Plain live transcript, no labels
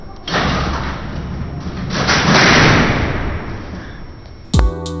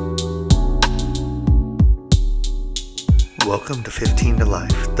Welcome to 15 to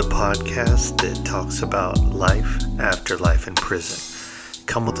Life, the podcast that talks about life after life in prison.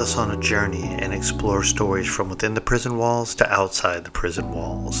 Come with us on a journey and explore stories from within the prison walls to outside the prison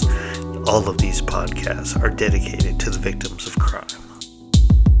walls. All of these podcasts are dedicated to the victims of crime.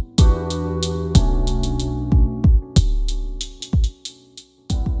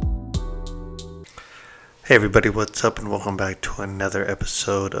 Hey everybody, what's up, and welcome back to another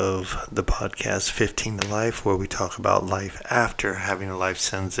episode of the podcast 15 to Life, where we talk about life after having a life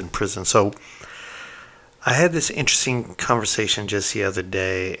sentence in prison. So I had this interesting conversation just the other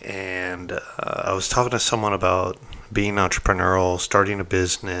day, and I was talking to someone about being entrepreneurial, starting a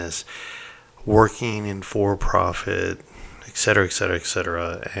business, working in for-profit, etc., etc.,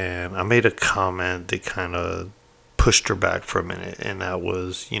 etc. And I made a comment that kind of pushed her back for a minute, and that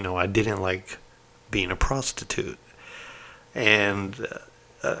was, I didn't like being a prostitute. And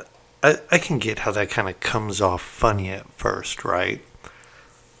I can get how that kind of comes off funny at first, right?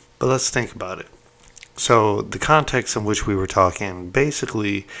 But let's think about it. So the context in which we were talking,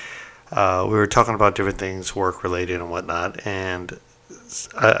 basically, we were talking about different things, work related and whatnot. And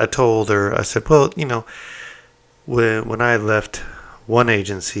I told her, I said, well, when I left one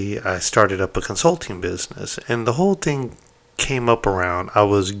agency, I started up a consulting business. And the whole thing came up around, I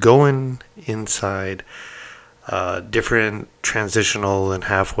was going inside different transitional and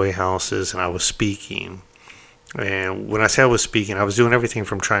halfway houses, and I was speaking. And when I say I was speaking, I was doing everything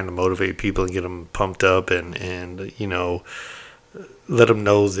from trying to motivate people and get them pumped up and let them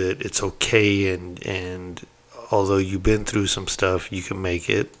know that it's okay, and although you've been through some stuff, you can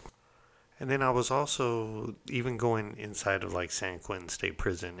make it. And then I was also even going inside of like San Quentin State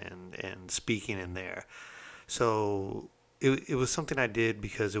Prison and speaking in there. So it was something I did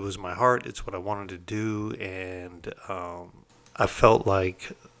because it was my heart. It's what I wanted to do, and I felt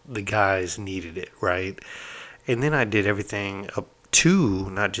like the guys needed it, right? And then I did everything up to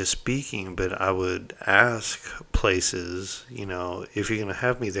not just speaking, but I would ask places, if you're going to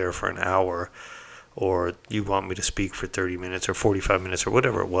have me there for an hour, or you want me to speak for 30 minutes or 45 minutes or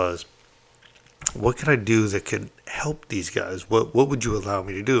whatever it was, what could I do that could help these guys? What would you allow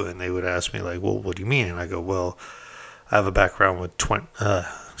me to do? And they would ask me like, well, what do you mean? And I go, well, I have a background with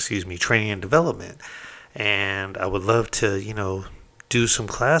training and development, and I would love to, do some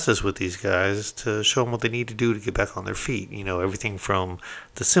classes with these guys to show them what they need to do to get back on their feet. Everything from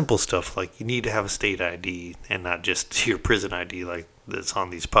the simple stuff like you need to have a state ID and not just your prison ID like that's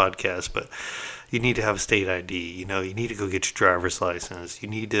on these podcasts, but you need to have a state ID. You need to go get your driver's license. You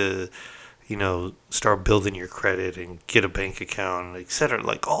need to start building your credit and get a bank account, etc.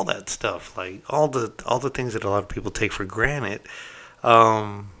 Like all that stuff, like all the things that a lot of people take for granted.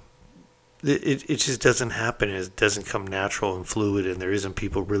 It just doesn't happen. It doesn't come natural and fluid, and there isn't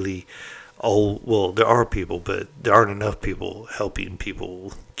people really. There are people, but there aren't enough people helping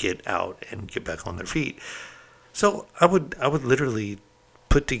people get out and get back on their feet. So I would literally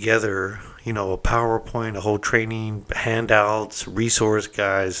put together, a PowerPoint, a whole training, handouts, resource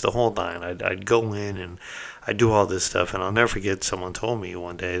guides, the whole nine. I'd go in and I'd do all this stuff. And I'll never forget, someone told me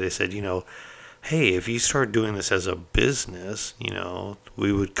one day, they said, hey, if you start doing this as a business,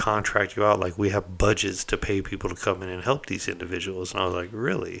 we would contract you out. Like, we have budgets to pay people to come in and help these individuals. And I was like,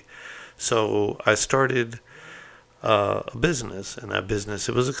 really? So I started a business, and that business,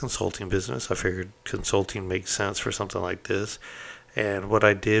 it was a consulting business. I figured consulting makes sense for something like this. And what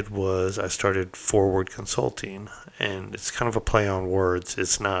I did was I started Forward Consulting, and it's kind of a play on words.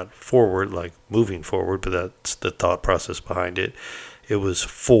 It's not forward like moving forward, but that's the thought process behind it. It was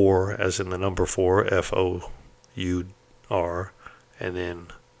for, as in the number 4, FOUR, and then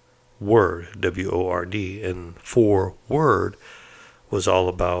word, WORD. And Forward was all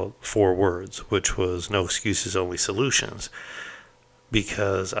about 4 words, which was no excuses, only solutions.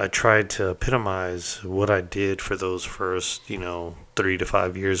 Because I tried to epitomize what I did for those first, 3 to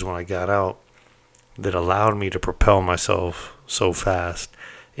 5 years when I got out, that allowed me to propel myself so fast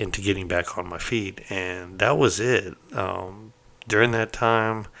into getting back on my feet. And that was it. During that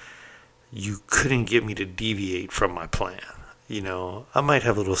time, you couldn't get me to deviate from my plan. I might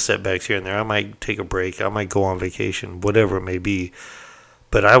have little setbacks here and there. I might take a break. I might go on vacation, whatever it may be.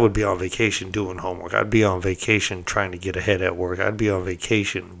 But I would be on vacation doing homework. I'd be on vacation trying to get ahead at work. I'd be on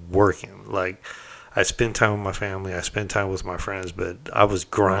vacation working. Like, I spend time with my family. I spend time with my friends. But I was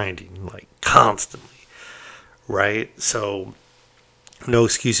grinding, like, constantly. Right? So, no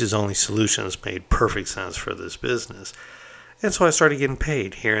excuses, only solutions made perfect sense for this business. And so I started getting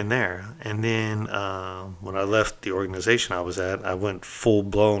paid here and there. And then when I left the organization I was at, I went full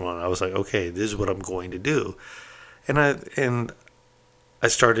blown on it. I was like, okay, this is what I'm going to do. And I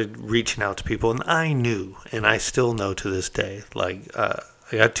started reaching out to people, and I knew, and I still know to this day, like, I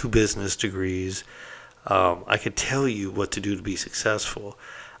got 2 business degrees. I could tell you what to do to be successful.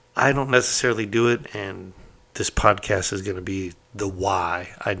 I don't necessarily do it, and this podcast is going to be the why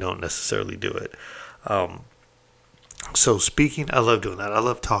I don't necessarily do it. So speaking, I love doing that. I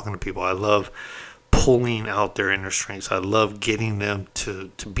love talking to people. I love pulling out their inner strengths. I love getting them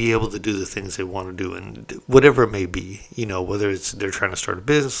to be able to do the things they want to do, and whatever it may be, whether it's they're trying to start a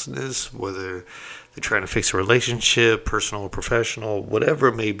business, whether they're trying to fix a relationship, personal or professional, whatever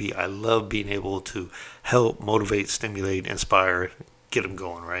it may be. I love being able to help, motivate, stimulate, inspire, get them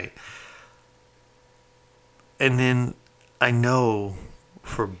going, right? And then I know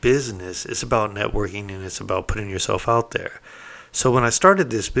for business, it's about networking and it's about putting yourself out there. So when I started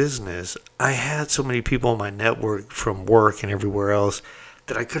this business, I had so many people in my network from work and everywhere else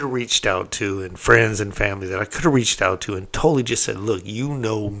that I could have reached out to, and friends and family that I could have reached out to and totally just said, look, you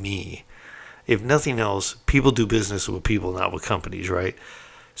know me. If nothing else, people do business with people, not with companies, right?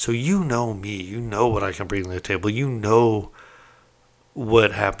 So you know me. You know what I can bring to the table. You know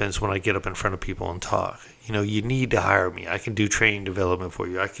what happens when I get up in front of people and talk. You need to hire me. I can do training development for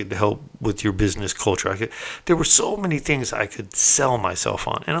you. I could help with your business culture. There were so many things I could sell myself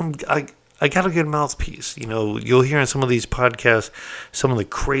on, and I got a good mouthpiece. You'll hear in some of these podcasts some of the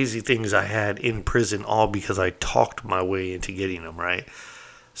crazy things I had in prison, all because I talked my way into getting them, right?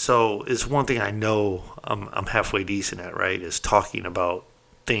 So it's one thing I know I'm halfway decent at, right? Is talking about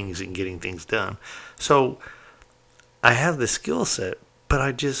things and getting things done. So I have the skill set, but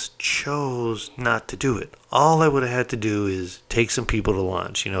I just chose not to do it. All I would have had to do is take some people to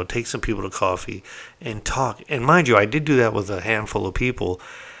lunch, take some people to coffee and talk. And mind you, I did do that with a handful of people,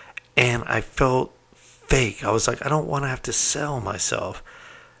 and I felt fake. I was like, I don't want to have to sell myself.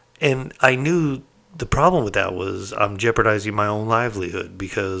 And I knew the problem with that was I'm jeopardizing my own livelihood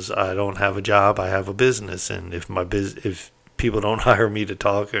because I don't have a job, I have a business. And if people don't hire me to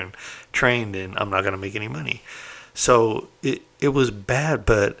talk and train, then I'm not going to make any money. So it was bad,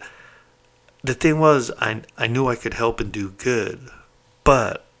 but the thing was I knew I could help and do good,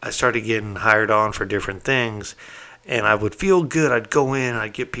 but I started getting hired on for different things, and I would feel good. I'd go in,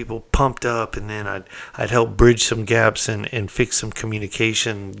 I'd get people pumped up, and then I'd help bridge some gaps and fix some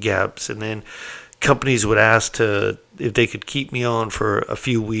communication gaps, and then companies would ask if they could keep me on for a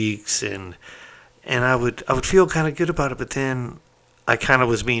few weeks, and I would feel kind of good about it, but then I kind of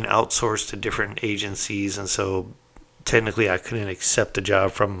was being outsourced to different agencies, and so technically I couldn't accept a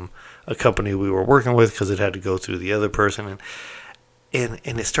job from a company we were working with because it had to go through the other person, and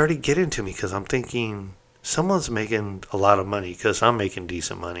it started getting to me because I'm thinking someone's making a lot of money because I'm making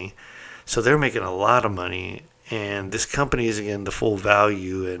decent money, so they're making a lot of money, and this company isn't getting the full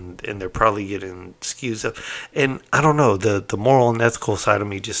value, and they're probably getting skewed up, and I don't know, the moral and ethical side of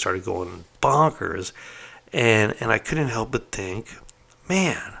me just started going bonkers, and I couldn't help but think,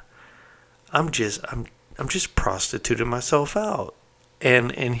 man, I'm just prostituting myself out.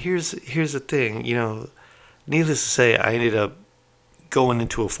 And here's the thing, needless to say, I ended up going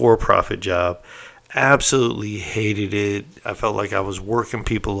into a for-profit job. Absolutely hated it. I felt like I was working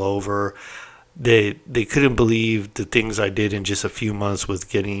people over. They couldn't believe the things I did in just a few months with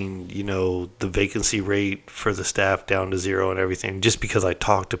getting, the vacancy rate for the staff down to 0 and everything, just because I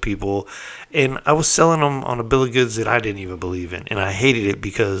talked to people. And I was selling them on a bill of goods that I didn't even believe in. And I hated it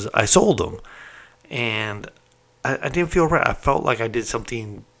because I sold them. And I didn't feel right. I felt like I did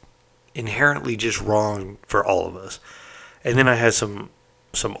something inherently just wrong for all of us. And then I had some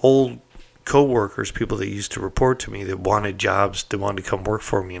old co-workers, people that used to report to me that wanted jobs, that wanted to come work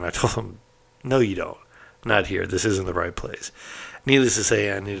for me. And I told them, no, you don't. Not here. This isn't the right place. Needless to say,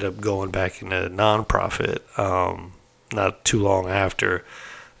 I ended up going back into nonprofit not too long after.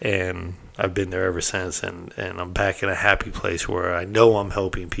 And I've been there ever since. And I'm back in a happy place where I know I'm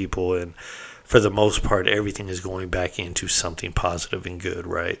helping people. And for the most part, everything is going back into something positive and good,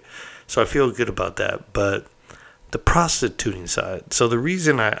 right? So I feel good about that. But the prostituting side. So the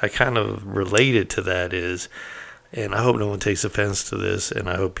reason I kind of related to that is, and I hope no one takes offense to this, and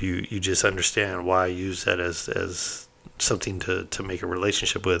I hope you just understand why I use that as something to make a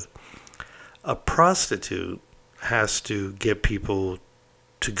relationship with. A prostitute has to get people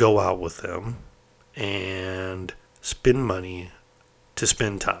to go out with them and spend money to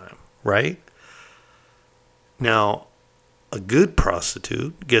spend time, right? Now, a good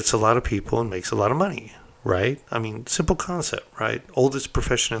prostitute gets a lot of people and makes a lot of money, right? I mean, simple concept, right? Oldest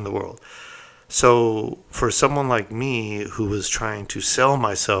profession in the world. So for someone like me who was trying to sell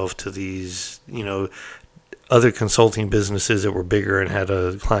myself to these, other consulting businesses that were bigger and had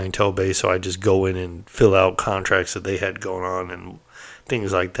a clientele base, so I just go in and fill out contracts that they had going on and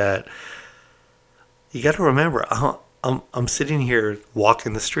things like that. You got to remember, I'm sitting here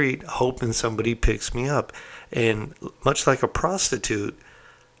walking the street hoping somebody picks me up. And much like a prostitute,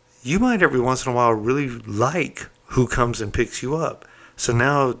 you might every once in a while really like who comes and picks you up. So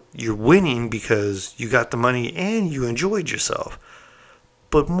now you're winning because you got the money and you enjoyed yourself.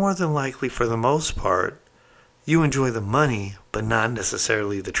 But more than likely, for the most part, you enjoy the money, but not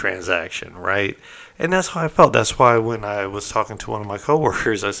necessarily the transaction, right? And that's how I felt. That's why when I was talking to one of my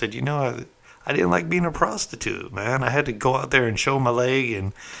coworkers, I said, I didn't like being a prostitute, man. I had to go out there and show my leg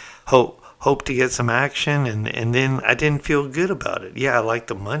and hope to get some action, and then I didn't feel good about it. Yeah, I liked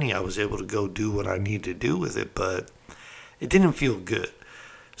the money. I was able to go do what I needed to do with it, but it didn't feel good.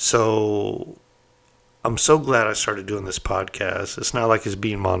 So I'm so glad I started doing this podcast. It's not like it's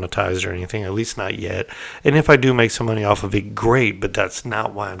being monetized or anything, at least not yet. And if I do make some money off of it, great, but that's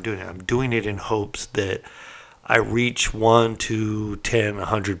not why I'm doing it. I'm doing it in hopes that I reach 1, 2, 10,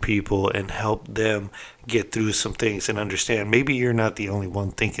 100 people and help them get through some things and understand. Maybe you're not the only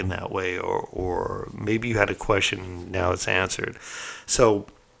one thinking that way, or maybe you had a question and now it's answered. So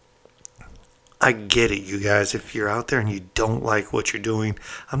I get it, you guys. If you're out there and you don't like what you're doing,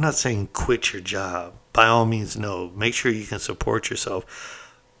 I'm not saying quit your job. By all means, no. Make sure you can support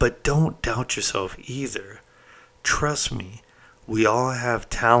yourself. But don't doubt yourself either. Trust me. We all have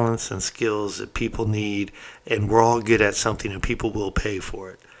talents and skills that people need, and we're all good at something, and people will pay for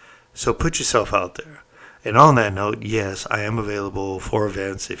it. So put yourself out there. And on that note, yes, I am available for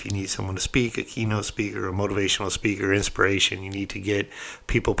events. If you need someone to speak, a keynote speaker, a motivational speaker, inspiration, you need to get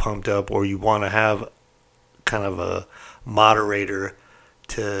people pumped up, or you want to have kind of a moderator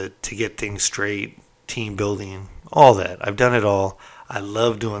to get things straight, team building, all that. I've done it all. I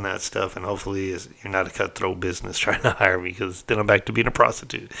love doing that stuff, and hopefully you're not a cutthroat business trying to hire me, because then I'm back to being a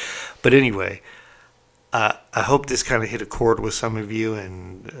prostitute. But anyway, I hope this kind of hit a chord with some of you,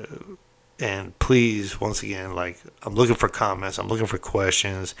 and please, once again, I'm looking for comments. I'm looking for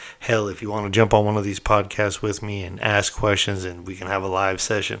questions. Hell, if you want to jump on one of these podcasts with me and ask questions and we can have a live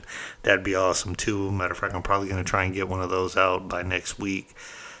session, that'd be awesome too. Matter of fact, I'm probably going to try and get one of those out by next week.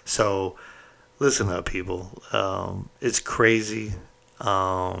 So listen up, people. It's crazy.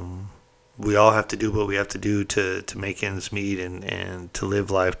 We all have to do what we have to do to make ends meet and to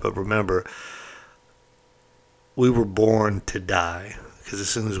live life. But remember, we were born to die. Because as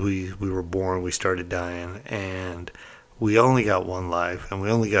soon as we were born, we started dying, and we only got one life, and we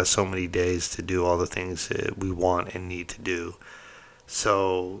only got so many days to do all the things that we want and need to do.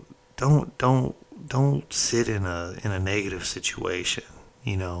 So don't sit in a negative situation.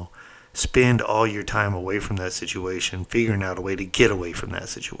 Spend all your time away from that situation, figuring out a way to get away from that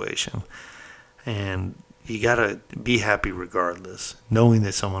situation, and you gotta be happy regardless, knowing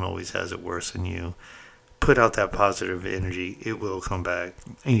that someone always has it worse than you. Put out that positive energy. It will come back.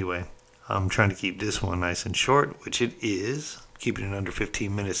 Anyway, I'm trying to keep this one nice and short, which it is. Keeping it under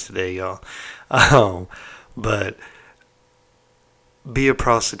 15 minutes today, y'all. But be a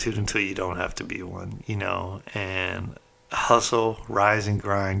prostitute until you don't have to be one, and hustle, rise and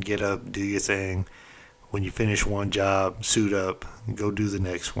grind, get up, do your thing. When you finish one job, suit up, go do the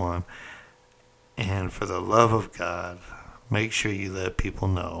next one. And for the love of God, make sure you let people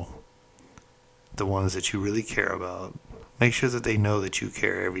know, the ones that you really care about, make sure that they know that you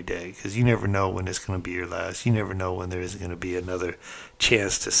care every day, because you never know when it's going to be your last. You never know when there is going to be another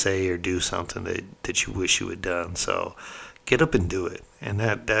chance to say or do something that you wish you had done. So get up and do it. And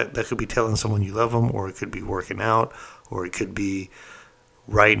that could be telling someone you love them, or it could be working out, or it could be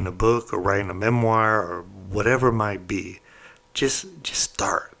writing a book or writing a memoir, or whatever it might be. Just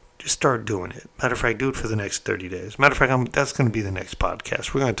start. Just start doing it. Matter of fact, do it for the next 30 days. Matter of fact, that's going to be the next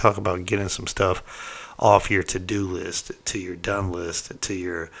podcast. We're going to talk about getting some stuff off your to-do list, to your done list, to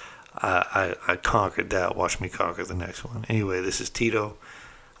your I conquered that. Watch me conquer the next one. Anyway, this is Tito.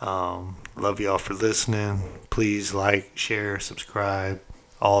 Love y'all for listening. Please like, share, subscribe,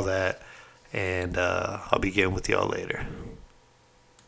 all that. And I'll be getting with y'all later.